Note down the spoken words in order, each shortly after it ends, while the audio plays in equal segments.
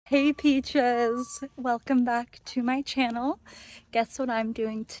Hey Peaches! Welcome back to my channel. Guess what I'm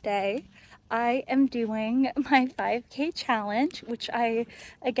doing today? I am doing my 5K challenge, which I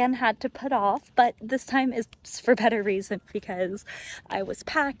again had to put off, but this time is for better reason because I was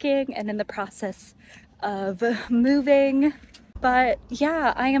packing and in the process of moving. But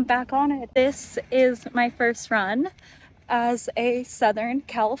yeah, I am back on it. This is my first run as a Southern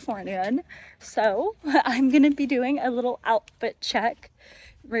Californian, so I'm gonna be doing a little outfit check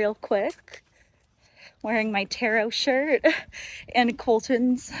real quick, wearing my Taro shirt and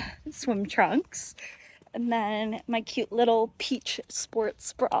Colton's swim trunks, and then my cute little peach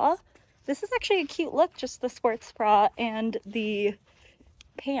sports bra. This is actually a cute look, just the sports bra and the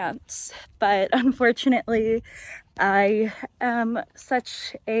pants, but unfortunately I am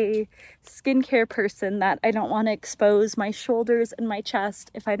such a skincare person that I don't want to expose my shoulders and my chest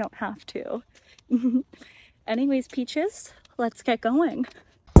if I don't have to. Anyways, Peaches, let's get going.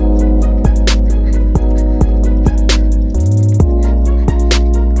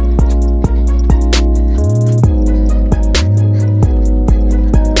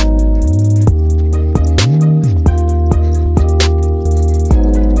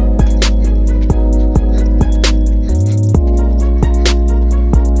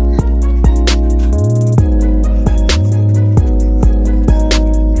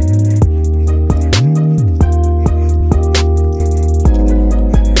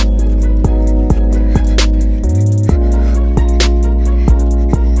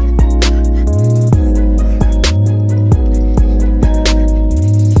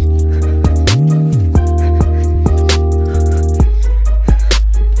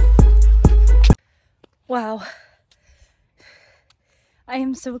 Wow, I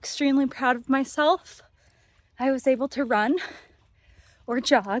am so extremely proud of myself. I was able to run or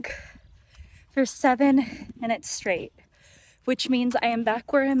jog for 7 minutes straight, which means I am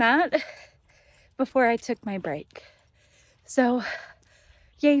back where I'm at before I took my break. So,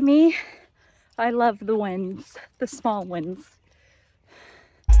 yay me. I love the wins, the small wins.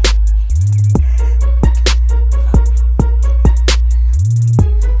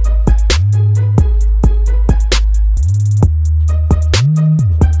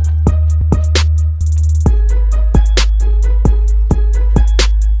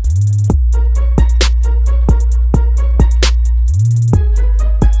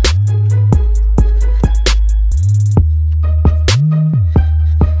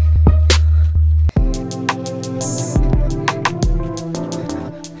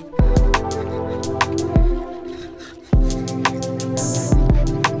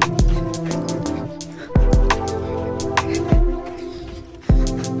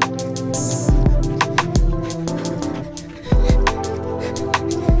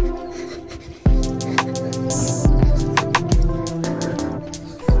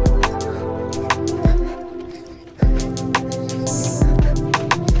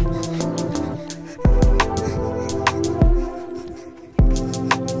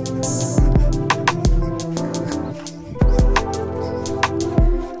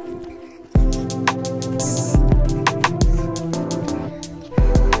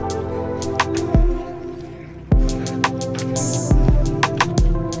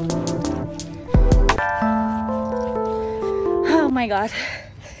 Oh my god,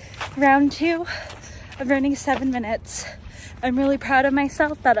 round 2 of running 7 minutes. I'm really proud of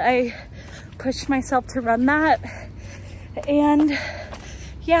myself that I pushed myself to run that. And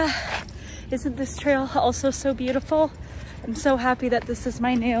yeah, isn't this trail also so beautiful? I'm so happy that this is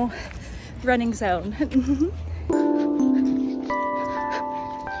my new running zone.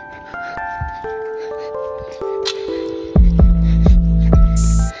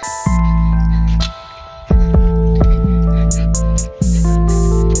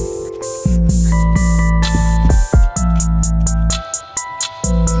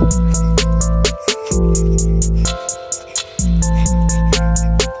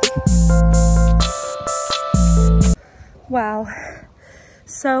 Wow,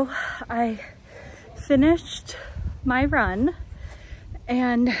 so I finished my run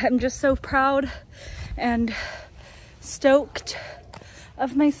and I'm just so proud and stoked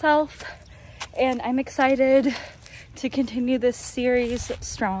of myself, and I'm excited to continue this series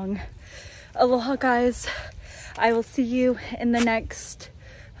strong. Aloha guys, I will see you in the next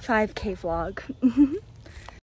 5K vlog.